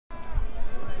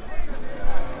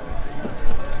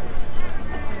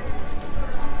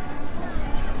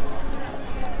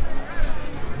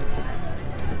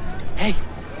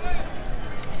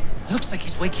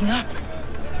waking up.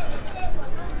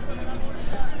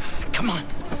 Come on.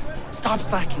 Stop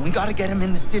slacking. We gotta get him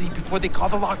in the city before they call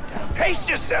the lockdown. Pace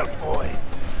yourself, boy.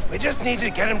 We just need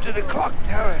to get him to the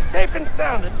Clocktower, safe and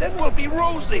sound, and then we'll be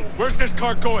rosy. Where's this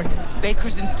car going?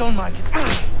 Baker's and Stone Market.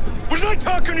 Was I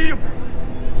talking to you?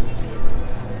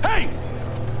 Hey!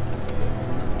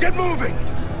 Get moving!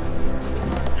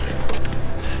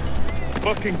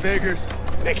 Fucking beggars.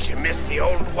 Makes you miss the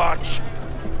old watch.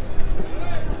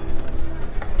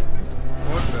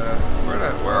 What the?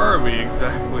 Where are we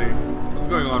exactly? What's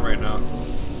going on right now?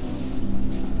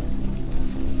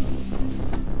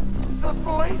 The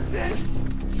voices!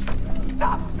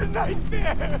 Stop the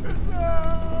nightmares!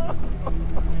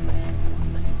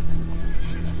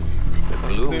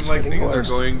 Doesn't seem like things are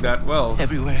going that well.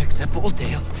 Everywhere except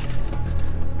Oldale.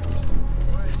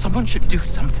 Someone should do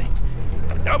something.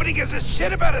 Nobody gives a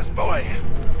shit about us, boy.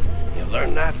 You'll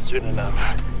learn that soon enough.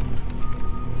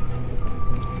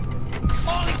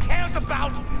 All he cares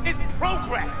about is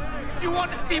progress. You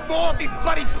want to see more of these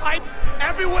bloody pipes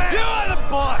everywhere? You are the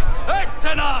boss! That's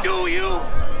enough! Do you?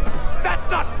 That's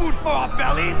not food for our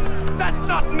bellies. That's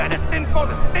not medicine for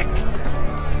the sick.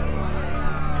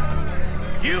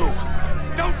 You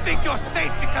don't think you're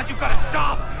safe because you got a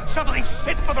job shoveling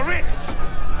shit for the rich.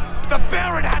 The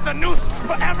Baron has a noose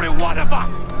for every one of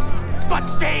us. But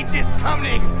change is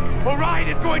coming. Orion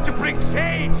is going to bring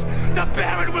change. The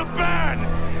Baron will burn.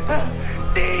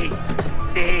 See?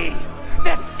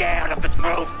 They're scared of the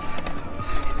truth.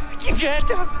 Keep your head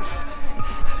down.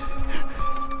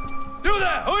 You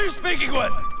there! Who are you speaking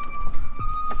with?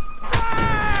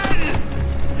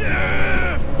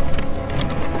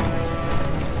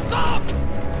 Stop!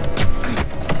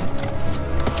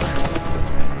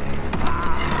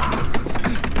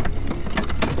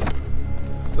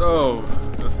 So,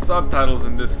 the subtitles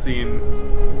in this scene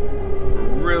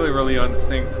were really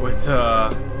unsynced with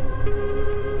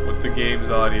the game's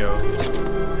audio.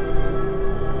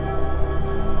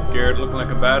 Garrett looking like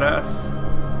a badass.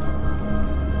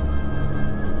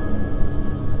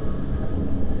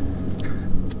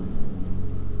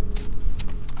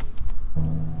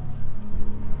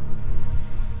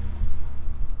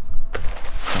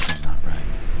 Something's not right.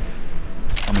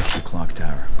 I'll make the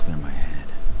Clocktower clear my head.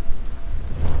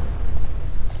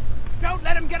 Don't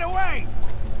let him get away!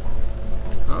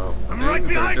 Oh, I'm right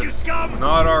things are behind you, just scum!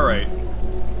 Not alright.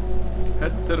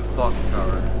 Head to the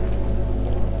Clocktower.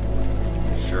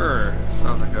 Sure,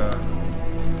 sounds like a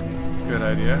good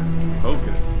idea.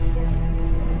 Focus.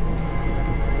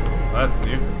 That's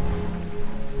new.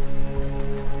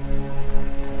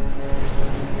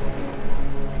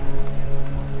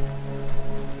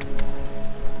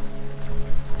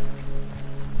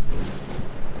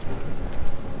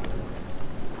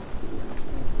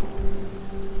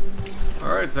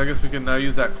 Alright, so I guess we can now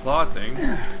use that claw thing,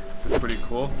 which is pretty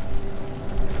cool.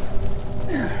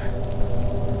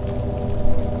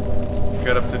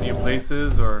 Get up to new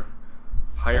places or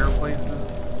higher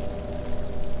places.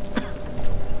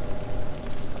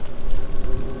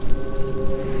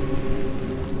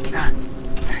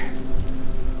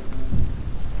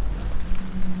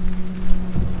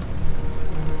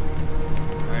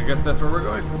 I guess that's where we're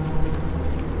going.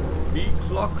 The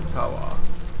Clocktower.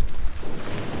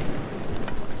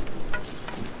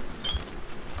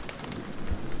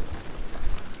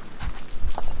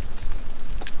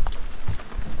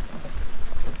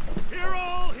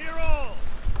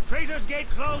 Traitors' Gate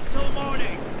closed till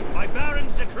morning, by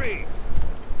Baron's decree.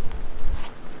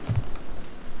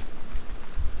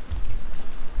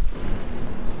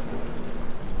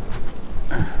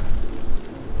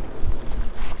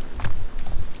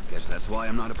 Guess that's why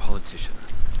I'm not a politician.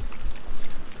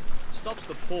 Stops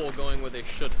the poor going where they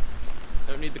shouldn't.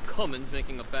 Don't need the commons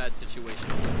making a bad situation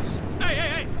worse.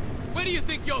 Hey! Where do you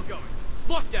think you're going?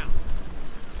 Lockdown!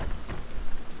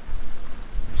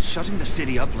 Shutting the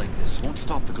city up like this won't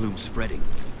stop the gloom spreading.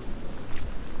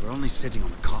 We're only sitting on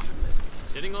the coffin lid.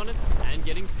 Sitting on it and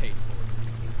getting paid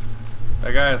for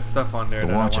That guy has stuff on there The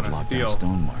that I watch want have to locked down steal.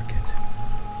 Stone Market.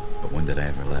 But when did I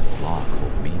ever let a lock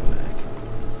hold me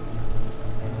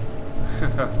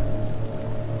back?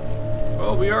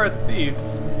 Well, we are a thief.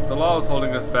 If the law was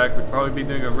holding us back, we'd probably be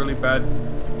doing a really bad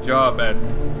job at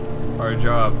our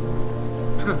job.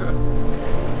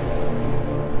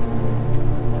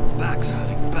 Back's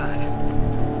hurting bad.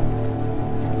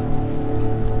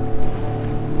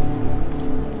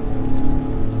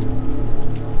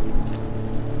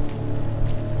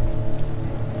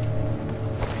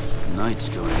 Night's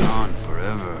going on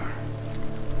forever.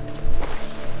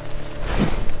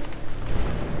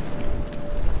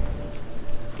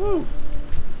 Whew.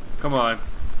 Come on.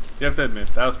 You have to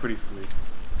admit, that was pretty sweet.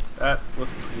 That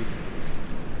was pretty.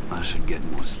 I should get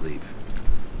more sleep.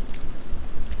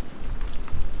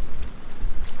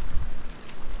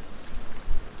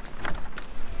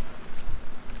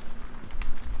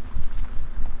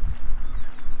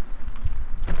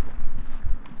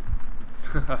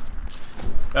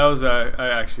 That was I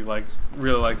actually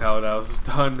really liked how that was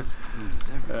done.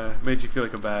 Made you feel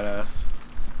like a badass.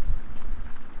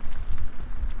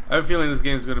 I have a feeling this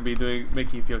game is going to be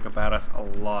making you feel like a badass a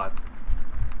lot.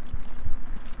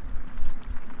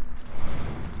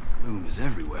 Room is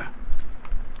everywhere.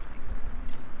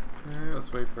 Okay,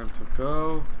 let's wait for him to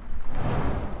go.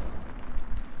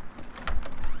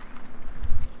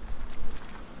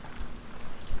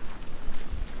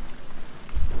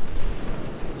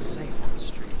 Safe on the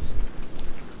streets.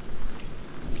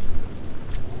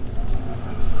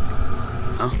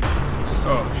 Huh?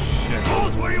 Oh shit.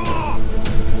 Hold where you are!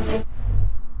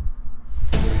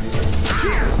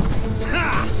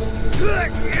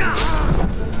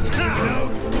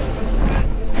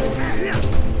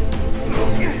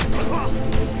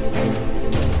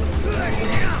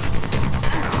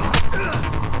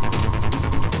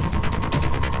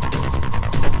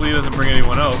 Hopefully he doesn't bring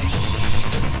anyone else.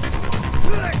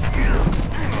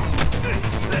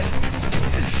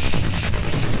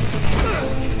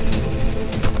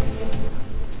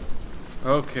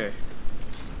 Okay.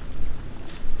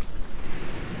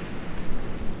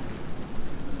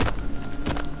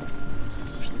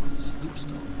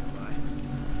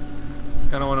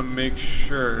 Just kind of want to make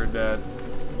sure that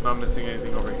I'm not missing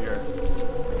anything over here.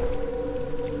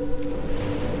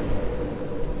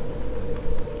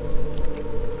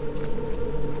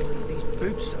 Why are these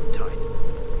boots so tight?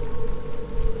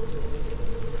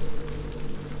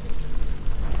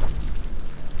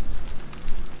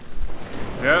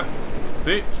 Yeah,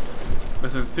 see?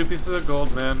 Missing 2 pieces of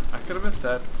gold, man. I could have missed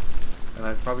that. And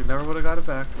I probably never would have got it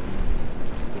back.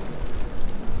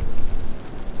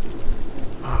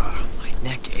 Ah, my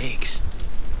neck aches.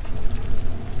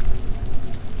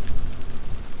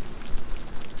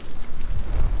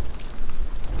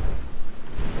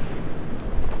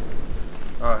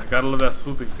 Alright, gotta love that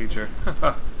swooping feature.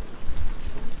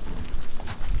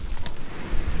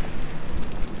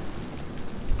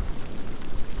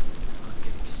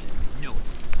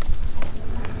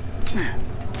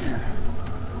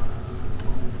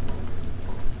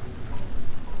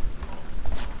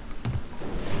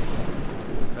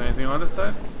 Is there anything on this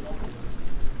side?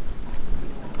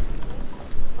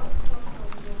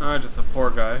 Just a poor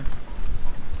guy.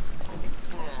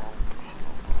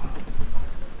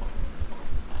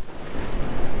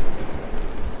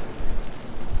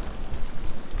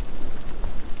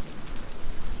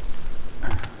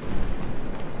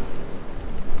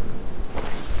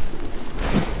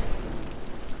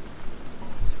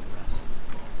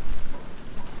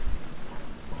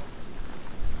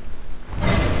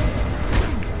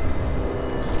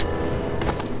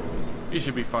 You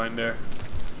should be fine there.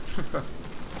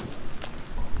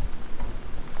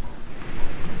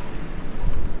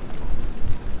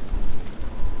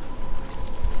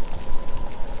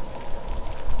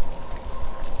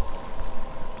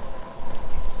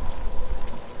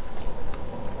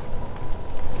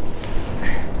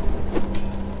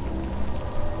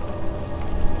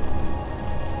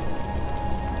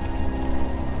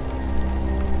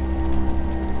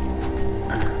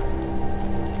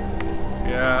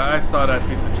 I saw that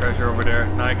piece of treasure over there,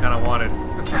 and I kind of wanted.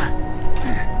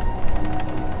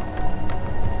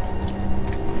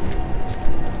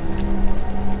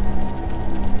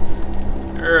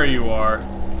 There you are.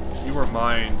 You were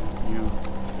mine. You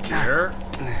gear?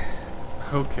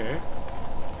 Okay.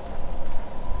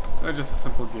 Just a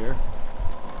simple gear.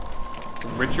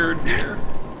 Richard gear.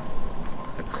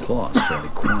 The claw's fairly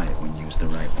quiet when used the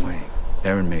right way.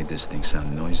 Erin made this thing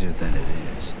sound noisier than it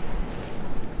is.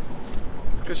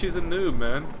 Because she's a noob,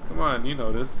 man. Come on, you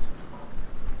know this.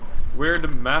 We're the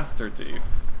master thief.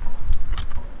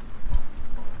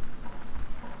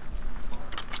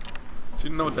 She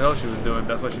didn't know what the hell she was doing.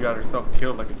 That's why she got herself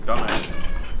killed like a dumbass.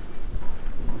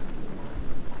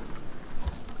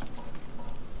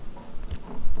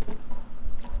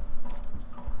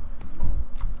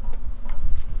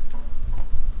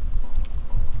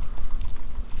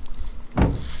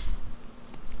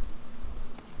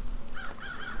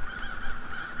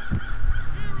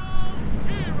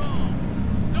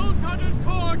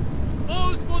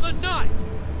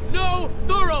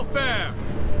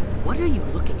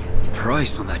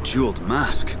 Price on that jeweled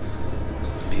mask.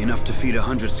 Be enough to feed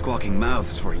 100 squawking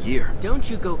mouths for a year. Don't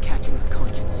you go catching a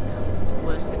conscience now.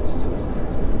 Worse than the suicide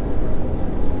cells.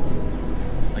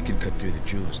 I can cut through the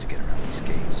jewels to get around these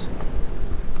gates.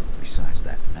 Besides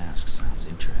that mask sounds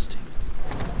interesting.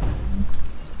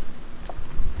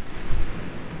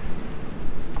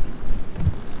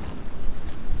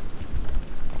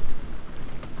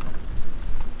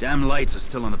 Damn lights are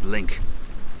still on the blink.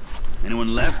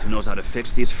 Anyone left who knows how to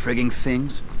fix these frigging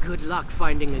things? Good luck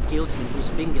finding a guildsman whose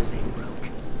fingers ain't broke.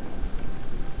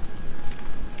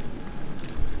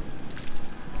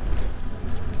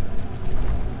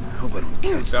 Hope I don't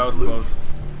catch That was close.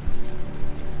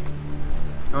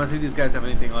 I want to see if these guys have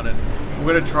anything on it. I'm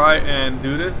gonna try and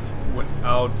do this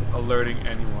without alerting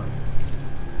anyone.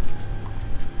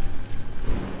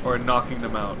 Or knocking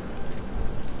them out.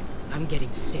 I'm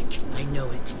getting sick. I know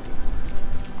it.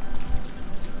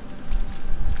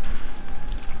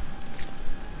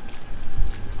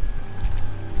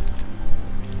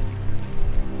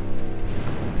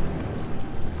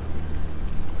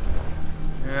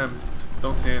 Yeah,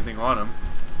 don't see anything on them.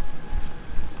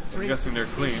 So I'm guessing they're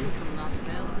clean.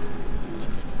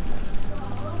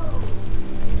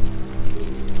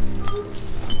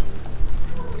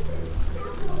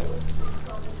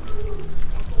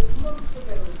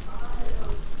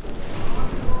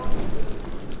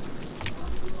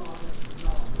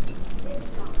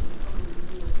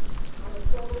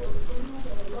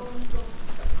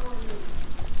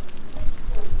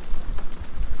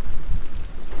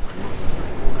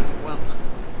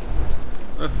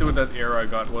 Let's see what that arrow I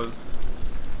got was.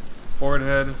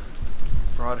 Boardhead,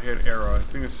 broadhead arrow. I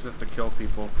think it's just to kill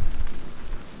people.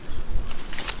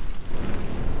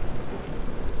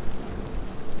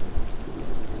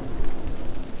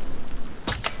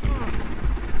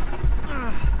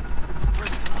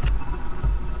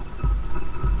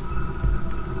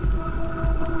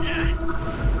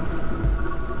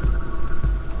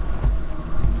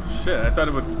 Shit, I thought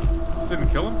it would. This didn't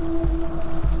kill him?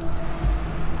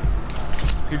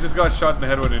 He just got shot in the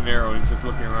head with an arrow and he's just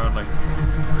looking around like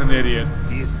an idiot.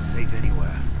 He isn't safe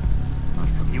anywhere. Not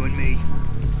from you and me.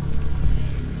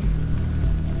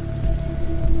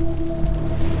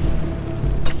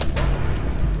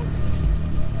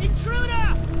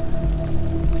 Intruder!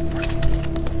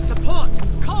 Support!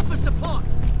 Call for support!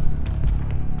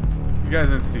 You guys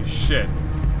didn't see shit.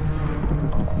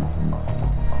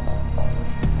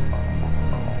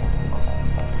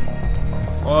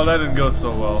 Well, that didn't go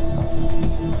so well.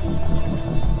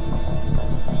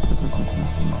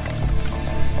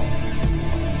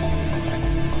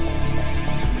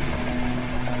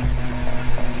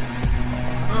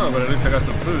 Oh, but at least I got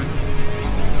some food.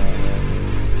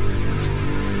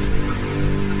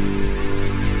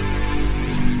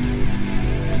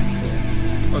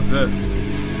 What's this?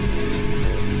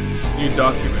 New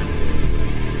documents.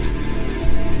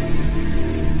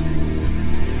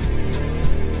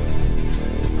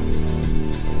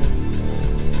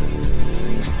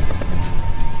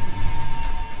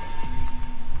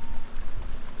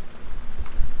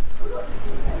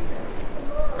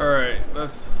 Alright,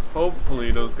 let's hopefully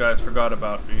those guys forgot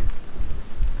about me.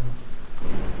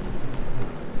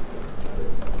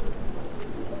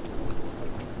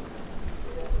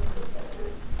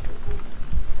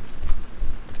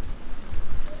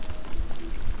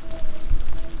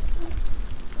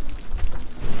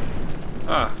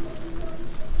 Ah.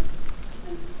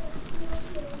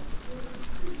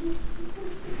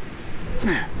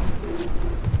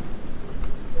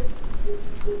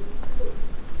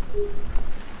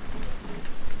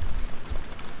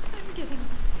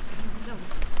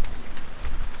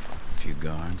 Few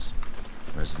guards,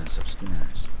 residents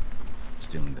upstairs.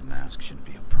 Stealing the mask shouldn't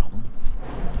be a problem.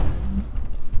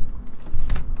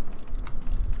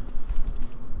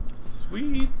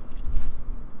 Sweet.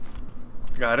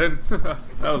 Got in. That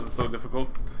wasn't so difficult.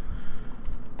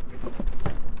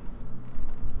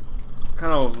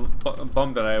 Kind of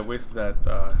bummed that I wasted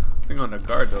that thing on the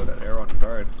guard though, that arrow on the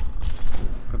guard.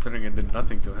 Considering it did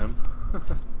nothing to him.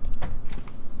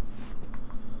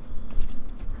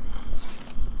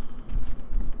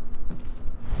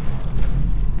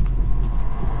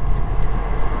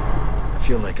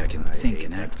 I feel like I can think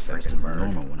and act faster than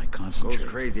normal when I concentrate. Goes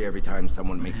crazy every time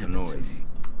someone makes a noise.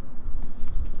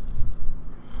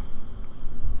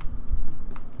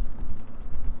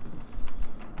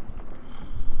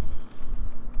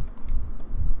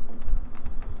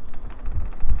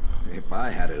 If I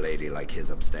had a lady like his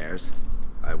upstairs,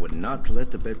 I would not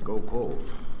let the bed go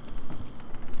cold.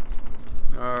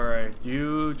 Alright,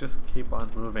 you just keep on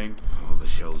moving. All the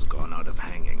show's gone out of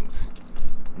hangings.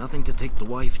 Nothing to take the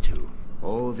wife to.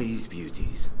 All these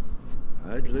beauties.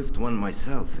 I'd lift one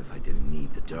myself if I didn't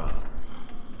need the job.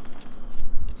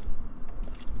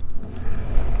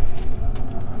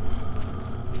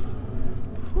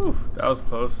 Whew, that was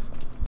close.